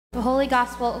The Holy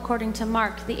Gospel according to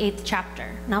Mark, the 8th chapter,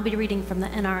 and I'll be reading from the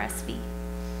NRSV.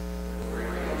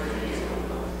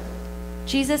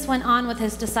 Jesus went on with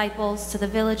his disciples to the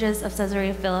villages of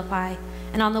Caesarea Philippi,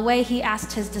 and on the way he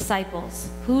asked his disciples,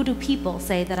 "Who do people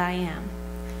say that I am?"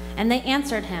 And they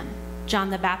answered him, "John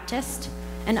the Baptist,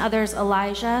 and others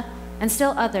Elijah, and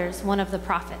still others one of the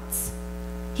prophets."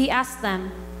 He asked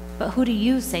them, "But who do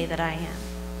you say that I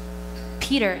am?"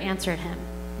 Peter answered him,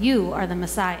 "You are the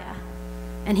Messiah."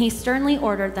 And he sternly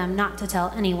ordered them not to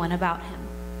tell anyone about him.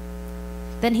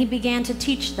 Then he began to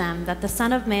teach them that the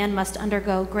Son of Man must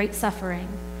undergo great suffering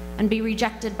and be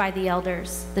rejected by the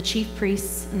elders, the chief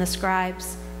priests, and the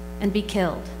scribes, and be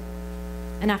killed,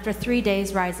 and after 3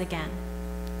 days rise again.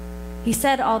 He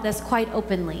said all this quite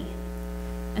openly.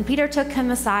 And Peter took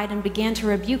him aside and began to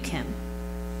rebuke him.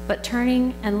 But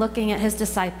turning and looking at his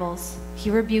disciples, he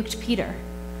rebuked Peter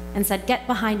and said, "Get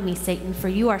behind me, Satan, for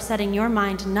you are setting your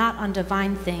mind not on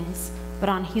divine things, but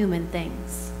on human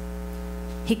things."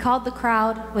 He called the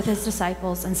crowd with his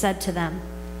disciples and said to them,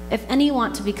 "If any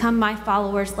want to become my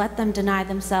followers, let them deny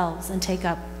themselves and take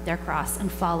up their cross and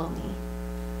follow me.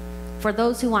 For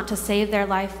those who want to save their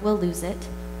life will lose it,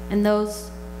 and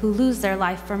those who lose their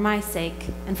life for my sake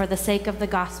and for the sake of the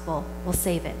gospel will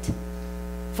save it.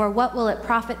 For what will it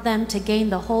profit them to gain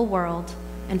the whole world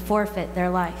and forfeit their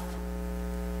life?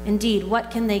 Indeed,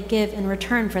 what can they give in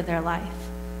return for their life?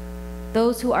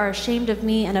 Those who are ashamed of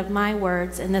me and of my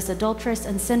words in this adulterous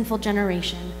and sinful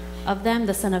generation, of them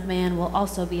the Son of Man will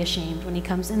also be ashamed when he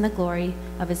comes in the glory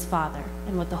of his Father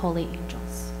and with the holy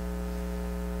angels."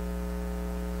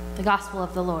 The Gospel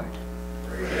of the Lord.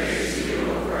 Praise to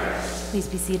you, O Christ. Please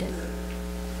be seated.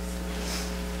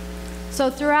 So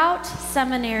throughout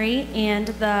seminary and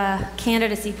the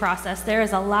candidacy process, there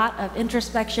is a lot of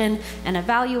introspection and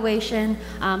evaluation,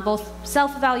 both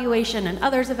self-evaluation and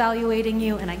others evaluating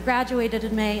you. And I graduated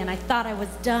in May, and I thought I was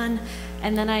done.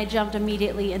 And then I jumped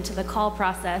immediately into the call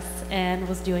process and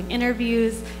was doing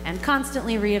interviews and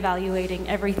constantly reevaluating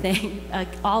everything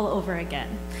all over again.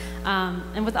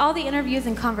 And with all the interviews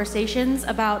and conversations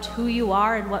about who you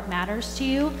are and what matters to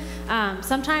you,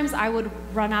 sometimes I would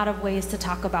run out of ways to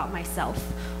talk about myself,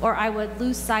 or I would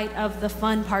lose sight of the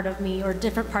fun part of me or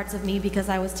different parts of me because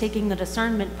I was taking the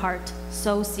discernment part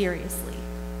so seriously.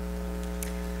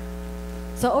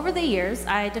 So over the years,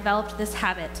 I developed this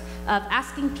habit of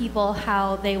asking people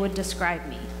how they would describe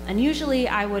me. And usually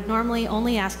I would normally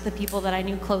only ask the people that I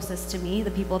knew closest to me,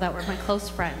 the people that were my close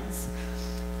friends.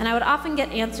 And I would often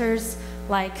get answers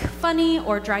like funny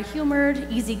or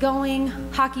dry-humored, easygoing,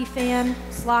 hockey fan,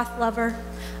 sloth-lover,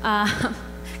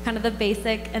 kind of the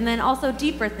basic, and then also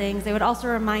deeper things. They would also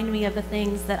remind me of the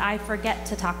things that I forget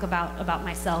to talk about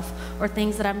myself, or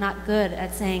things that I'm not good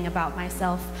at saying about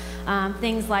myself.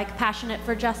 Things like passionate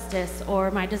for justice, or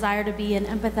my desire to be an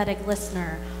empathetic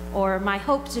listener, or my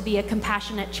hope to be a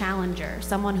compassionate challenger,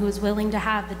 someone who is willing to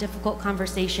have the difficult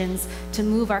conversations to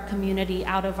move our community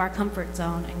out of our comfort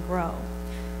zone and grow.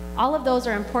 All of those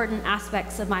are important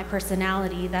aspects of my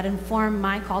personality that inform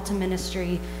my call to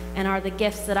ministry and are the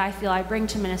gifts that I feel I bring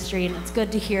to ministry, and it's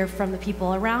good to hear from the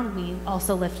people around me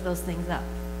also lift those things up.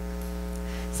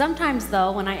 Sometimes,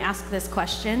 though, when I ask this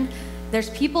question, there's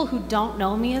people who don't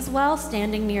know me as well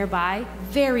standing nearby,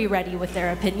 very ready with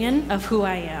their opinion of who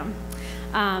I am.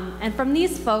 And from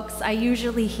these folks, I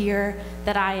usually hear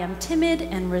that I am timid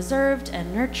and reserved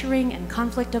and nurturing and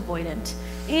conflict avoidant.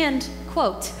 And,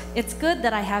 quote, "It's good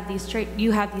that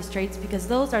you have these traits because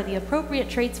those are the appropriate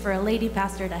traits for a lady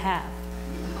pastor to have."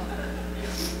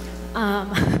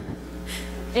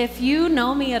 If you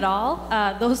know me at all,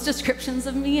 those descriptions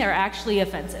of me are actually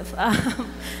offensive.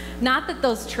 Not that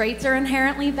those traits are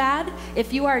inherently bad.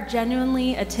 If you are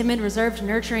genuinely a timid, reserved,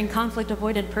 nurturing,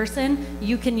 conflict-avoidant person,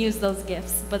 you can use those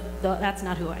gifts, but that's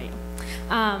not who I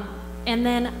am. And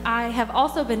then I have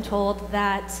also been told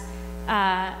that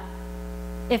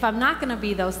if I'm not going to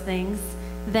be those things,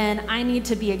 then I need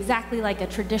to be exactly like a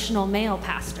traditional male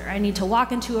pastor. I need to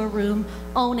walk into a room,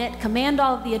 own it, command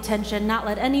all of the attention, not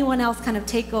let anyone else kind of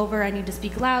take over. I need to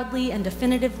speak loudly and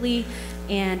definitively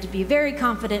and be very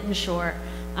confident and sure.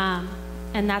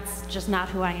 And that's just not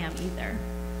who I am either.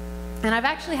 And I've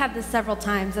actually had this several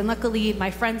times, and luckily my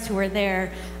friends who were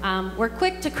there were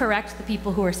quick to correct the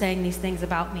people who were saying these things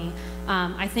about me.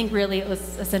 I think really it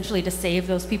was essentially to save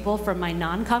those people from my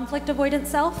non-conflict avoidant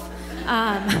self.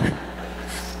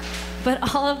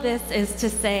 But all of this is to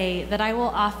say that I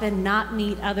will often not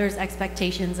meet others'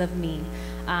 expectations of me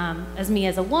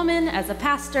as a woman, as a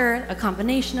pastor, a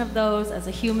combination of those, as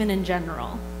a human in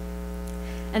general.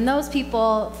 And those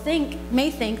people may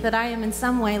think that I am in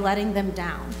some way letting them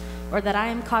down, or that I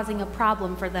am causing a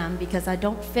problem for them because I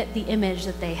don't fit the image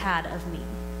that they had of me.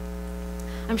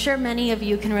 I'm sure many of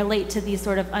you can relate to these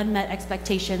sort of unmet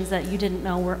expectations that you didn't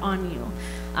know were on you.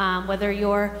 Whether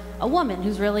you're a woman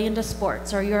who's really into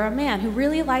sports, or you're a man who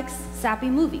really likes sappy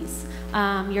movies.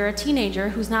 You're a teenager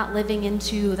who's not living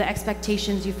into the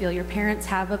expectations you feel your parents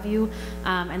have of you,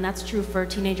 and that's true for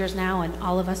teenagers now and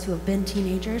all of us who have been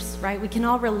teenagers, right? We can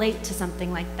all relate to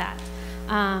something like that.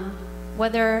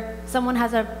 Whether someone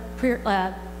has a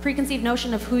preconceived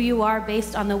notion of who you are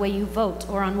based on the way you vote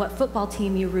or on what football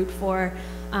team you root for,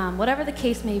 whatever the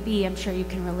case may be, I'm sure you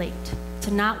can relate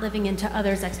to not living into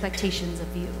others' expectations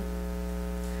of you.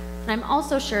 And I'm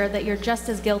also sure that you're just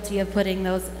as guilty of putting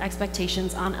those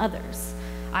expectations on others.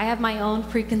 I have my own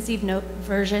preconceived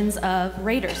versions of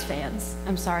Raiders fans.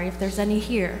 I'm sorry if there's any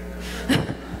here.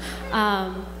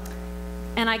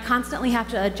 And I constantly have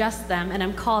to adjust them, and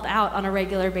I'm called out on a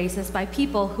regular basis by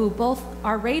people who both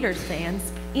are Raiders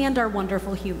fans and are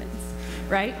wonderful humans,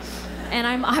 right? And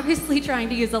I'm obviously trying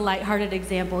to use a lighthearted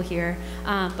example here,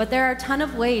 but there are a ton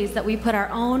of ways that we put our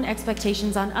own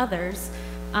expectations on others,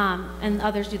 and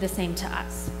others do the same to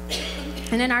us.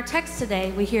 And in our text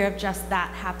today, we hear of just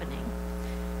that happening.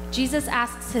 Jesus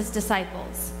asks his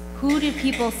disciples, "Who do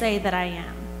people say that I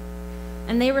am?"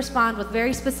 And they respond with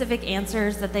very specific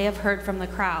answers that they have heard from the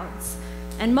crowds.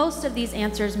 And most of these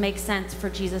answers make sense for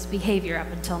Jesus' behavior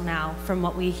up until now from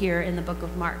what we hear in the book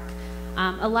of Mark.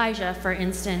 Elijah, for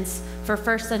instance, for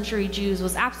first century Jews,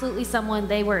 was absolutely someone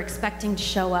they were expecting to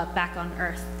show up back on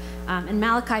earth. In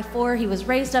Malachi 4, he was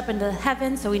raised up into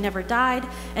heaven, so he never died,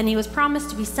 and he was promised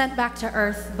to be sent back to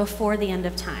earth before the end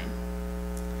of time.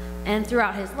 And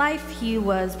throughout his life, he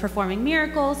was performing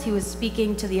miracles, he was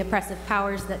speaking to the oppressive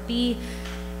powers that be.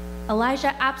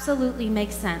 Elijah absolutely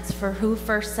makes sense for who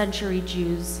first century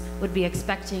Jews would be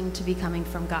expecting to be coming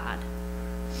from God.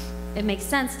 It makes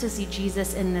sense to see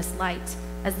Jesus in this light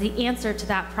as the answer to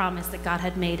that promise that God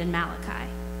had made in Malachi.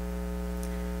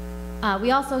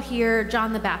 We also hear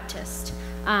John the Baptist,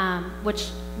 which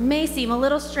may seem a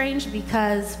little strange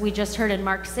because we just heard in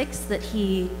Mark 6 that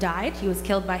he died. He was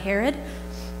killed by Herod.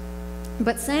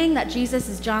 But saying that Jesus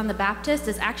is John the Baptist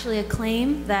is actually a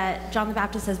claim that John the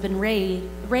Baptist has been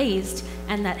raised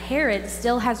and that Herod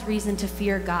still has reason to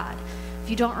fear God. If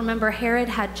you don't remember, Herod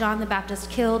had John the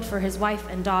Baptist killed for his wife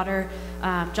and daughter.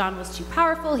 John was too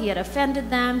powerful, he had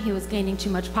offended them, he was gaining too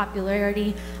much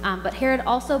popularity, but Herod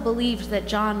also believed that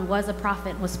John was a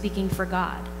prophet and was speaking for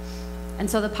God. And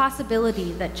so the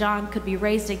possibility that John could be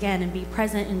raised again and be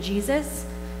present in Jesus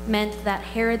meant that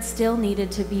Herod still needed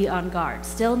to be on guard,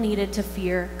 still needed to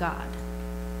fear God.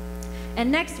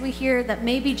 And next we hear that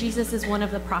maybe Jesus is one of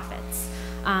the prophets,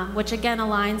 which again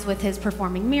aligns with his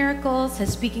performing miracles,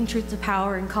 his speaking truth to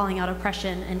power, and calling out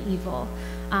oppression and evil.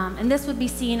 And this would be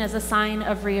seen as a sign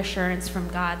of reassurance from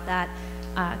God that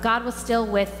God was still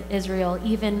with Israel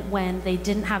even when they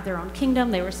didn't have their own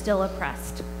kingdom, they were still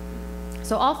oppressed.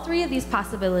 So all three of these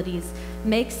possibilities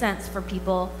make sense for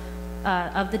people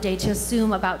of the day to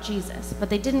assume about Jesus,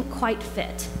 but they didn't quite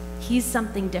fit. He's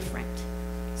something different.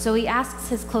 So he asks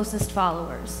his closest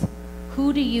followers,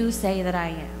 "Who do you say that I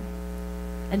am?"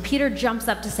 And Peter jumps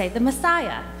up to say, "The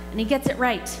Messiah," and he gets it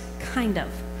right, kind of.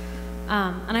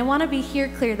 And I want to be here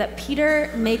clear that Peter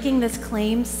making this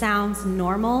claim sounds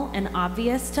normal and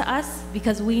obvious to us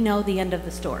because we know the end of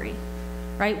the story,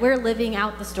 right? We're living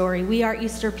out the story. We are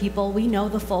Easter people. We know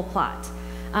the full plot.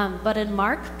 But in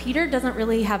Mark, Peter doesn't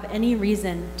really have any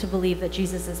reason to believe that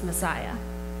Jesus is Messiah.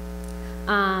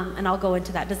 And I'll go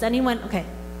into that. Does anyone, okay,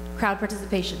 crowd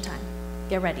participation time.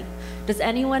 Get ready. Does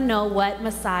anyone know what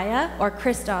Messiah or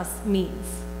Christos means?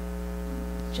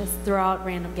 Just throw out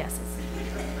random guesses.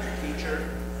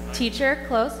 Teacher,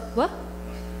 close. What?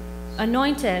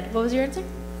 Anointed. What was your answer?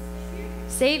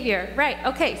 Savior. Right.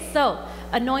 Okay, so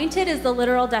anointed is the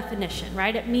literal definition,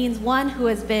 right? It means one who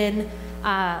has been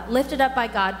lifted up by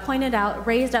God, pointed out,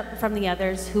 raised up from the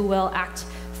others who will act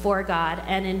for God.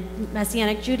 And in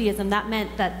Messianic Judaism, that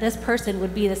meant that this person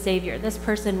would be the Savior. This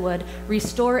person would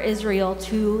restore Israel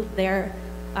to their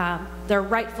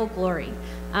rightful glory.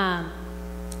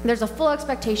 There's a full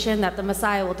expectation that the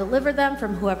Messiah will deliver them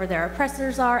from whoever their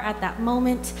oppressors are at that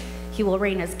moment. He will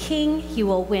reign as king, he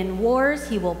will win wars,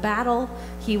 he will battle,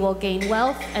 he will gain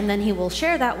wealth, and then he will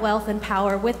share that wealth and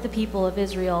power with the people of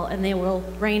Israel, and they will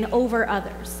reign over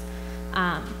others.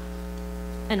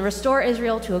 And restore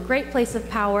Israel to a great place of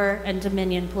power and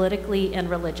dominion politically and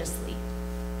religiously.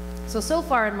 So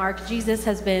far in Mark, Jesus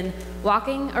has been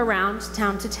walking around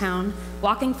town to town,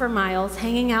 walking for miles,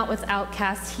 hanging out with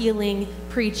outcasts, healing,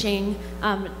 preaching,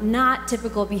 not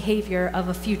typical behavior of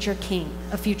a future king,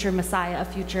 a future Messiah, a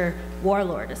future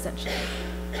warlord, essentially.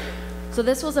 So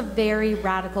this was a very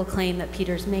radical claim that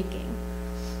Peter's making.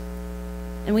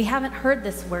 And we haven't heard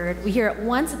this word. We hear it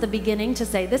once at the beginning to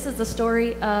say, this is the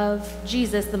story of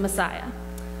Jesus, the Messiah.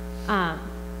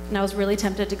 And I was really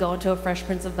tempted to go into a Fresh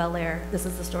Prince of Bel-Air. This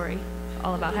is the story,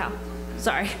 all about how.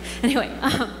 Sorry. Anyway,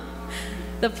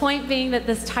 the point being that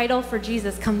this title for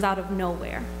Jesus comes out of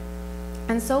nowhere.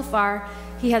 And so far,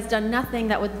 he has done nothing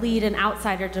that would lead an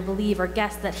outsider to believe or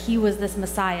guess that he was this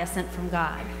Messiah sent from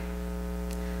God.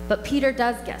 But Peter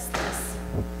does guess this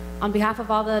on behalf of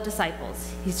all the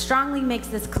disciples. He strongly makes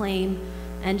this claim,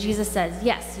 and Jesus says,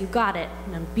 yes, you got it,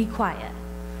 and be quiet.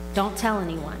 Don't tell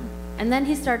anyone. And then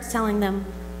he starts telling them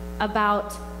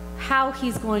about how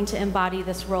he's going to embody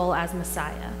this role as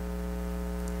Messiah.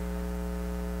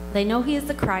 They know he is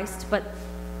the Christ, but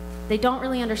they don't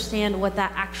really understand what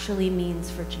that actually means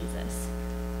for Jesus.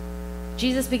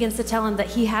 Jesus begins to tell him that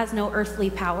he has no earthly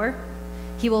power.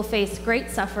 He will face great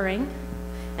suffering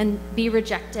and be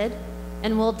rejected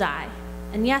and will die.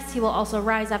 And yes, he will also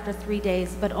rise after 3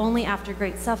 days, but only after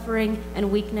great suffering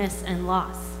and weakness and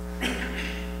loss.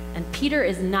 And Peter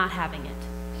is not having it.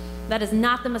 That is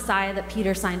not the Messiah that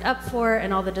Peter signed up for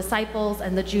and all the disciples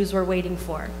and the Jews were waiting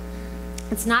for.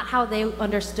 It's not how they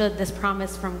understood this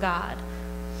promise from God.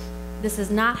 This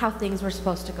is not how things were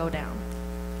supposed to go down.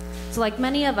 So like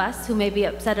many of us who may be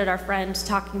upset at our friend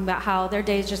talking about how their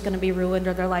day is just going to be ruined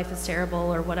or their life is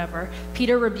terrible or whatever,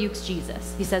 Peter rebukes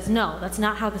Jesus. He says, no, that's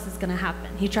not how this is going to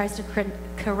happen. He tries to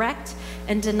correct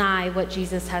and deny what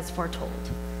Jesus has foretold.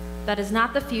 That is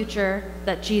not the future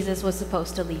that Jesus was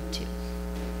supposed to lead to.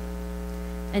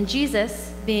 And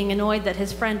Jesus, being annoyed that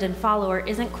his friend and follower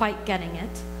isn't quite getting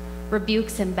it,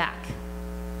 rebukes him back.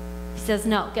 He says,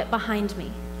 no, get behind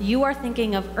me. You are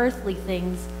thinking of earthly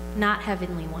things, not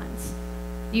heavenly ones.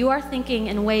 You are thinking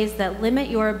in ways that limit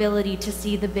your ability to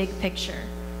see the big picture,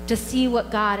 to see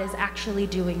what God is actually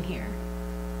doing here.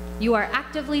 You are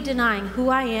actively denying who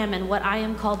I am and what I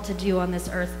am called to do on this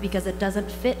earth because it doesn't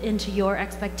fit into your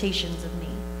expectations of me,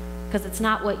 because it's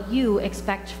not what you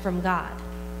expect from God.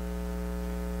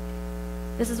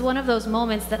 This is one of those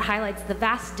moments that highlights the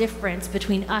vast difference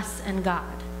between us and God.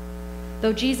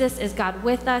 Though Jesus is God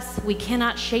with us, we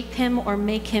cannot shape him or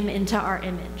make him into our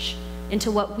image,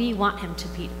 into what we want him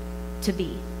to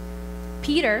be.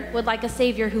 Peter would like a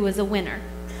savior who is a winner.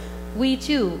 We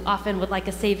too often would like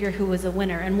a savior who is a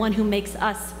winner and one who makes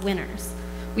us winners.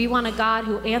 We want a God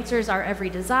who answers our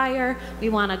every desire. We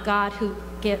want a God who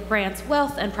grants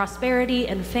wealth and prosperity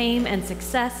and fame and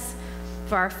success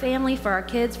for our family, for our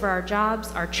kids, for our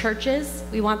jobs, our churches.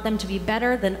 We want them to be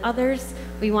better than others.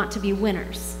 We want to be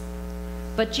winners.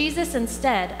 But Jesus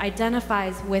instead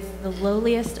identifies with the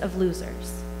lowliest of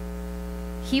losers.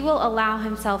 He will allow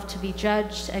himself to be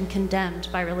judged and condemned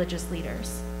by religious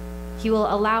leaders. He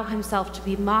will allow himself to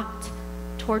be mocked,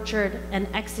 tortured, and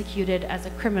executed as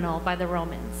a criminal by the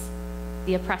Romans,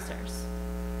 the oppressors.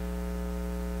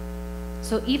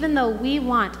 So even though we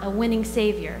want a winning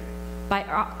savior by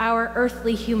our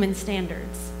earthly human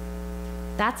standards,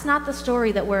 that's not the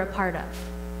story that we're a part of.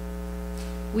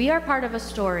 We are part of a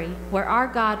story where our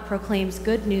God proclaims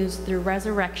good news through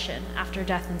resurrection after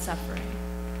death and suffering.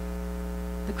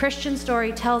 The Christian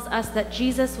story tells us that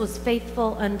Jesus was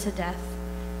faithful unto death,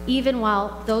 even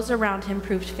while those around him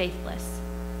proved faithless,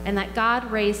 and that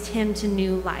God raised him to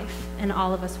new life, and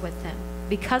all of us with him.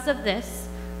 Because of this,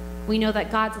 we know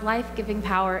that God's life-giving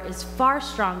power is far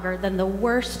stronger than the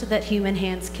worst that human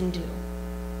hands can do.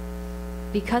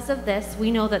 Because of this,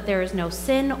 we know that there is no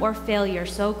sin or failure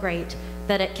so great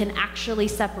that it can actually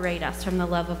separate us from the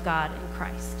love of God in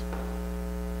Christ.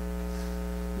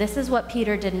 This is what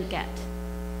Peter didn't get.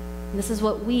 And this is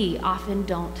what we often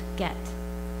don't get.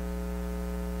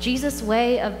 Jesus'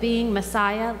 way of being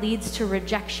Messiah leads to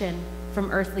rejection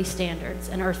from earthly standards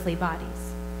and earthly bodies.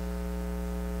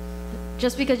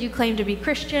 Just because you claim to be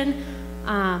Christian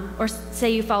or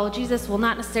say you follow Jesus will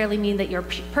not necessarily mean that you're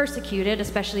persecuted,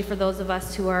 especially for those of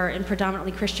us who are in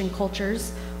predominantly Christian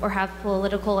cultures or have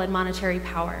political and monetary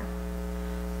power.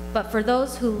 But for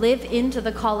those who live into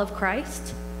the call of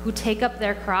Christ, who take up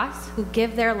their cross, who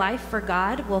give their life for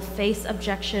God, will face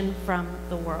objection from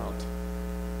the world.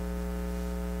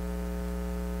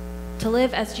 To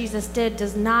live as Jesus did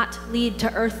does not lead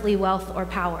to earthly wealth or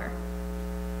power.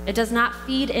 It does not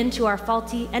feed into our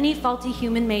any faulty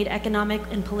human-made economic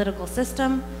and political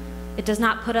system. It does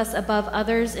not put us above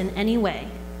others in any way.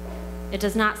 It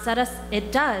does set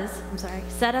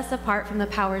us apart from the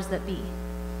powers that be.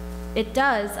 It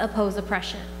does oppose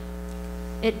oppression.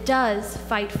 It does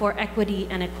fight for equity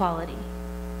and equality.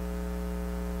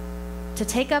 To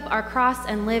take up our cross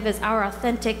and live as our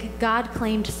authentic,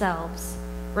 God-claimed selves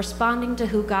responding to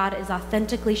who God is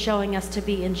authentically showing us to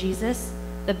be in Jesus,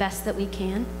 the best that we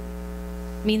can,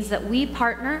 means that we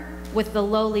partner with the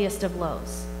lowliest of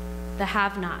lows, the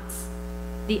have-nots,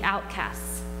 the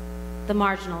outcasts, the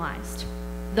marginalized,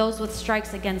 those with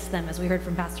strikes against them, as we heard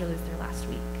from Pastor Luther last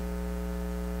week.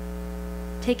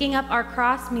 Taking up our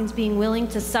cross means being willing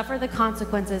to suffer the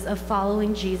consequences of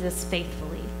following Jesus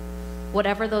faithfully,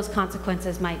 whatever those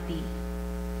consequences might be.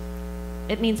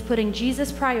 It means putting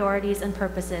Jesus' priorities and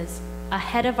purposes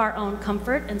ahead of our own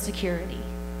comfort and security.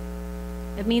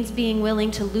 It means being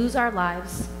willing to lose our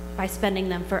lives by spending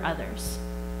them for others,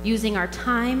 using our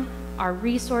time, our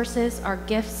resources, our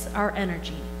gifts, our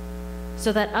energy,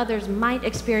 so that others might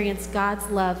experience God's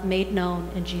love made known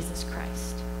in Jesus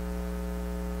Christ.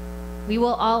 We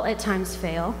will all at times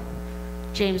fail.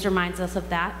 James reminds us of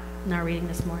that in our reading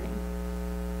this morning.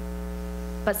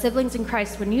 But siblings in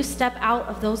Christ, when you step out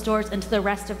of those doors into the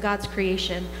rest of God's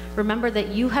creation, remember that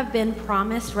you have been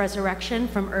promised resurrection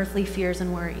from earthly fears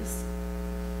and worries.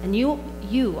 And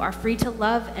you are free to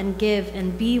love and give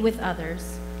and be with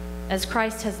others as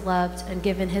Christ has loved and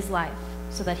given his life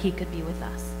so that he could be with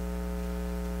us.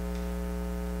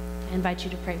 I invite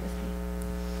you to pray with me.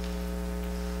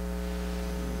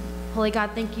 Holy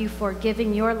God, thank you for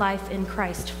giving your life in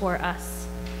Christ for us.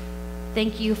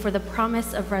 Thank you for the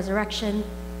promise of resurrection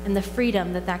and the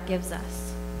freedom that that gives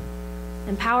us.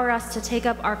 Empower us to take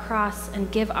up our cross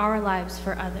and give our lives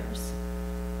for others,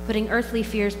 putting earthly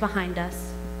fears behind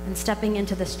us and stepping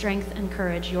into the strength and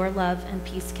courage your love and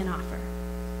peace can offer.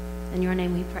 In your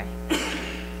name we pray.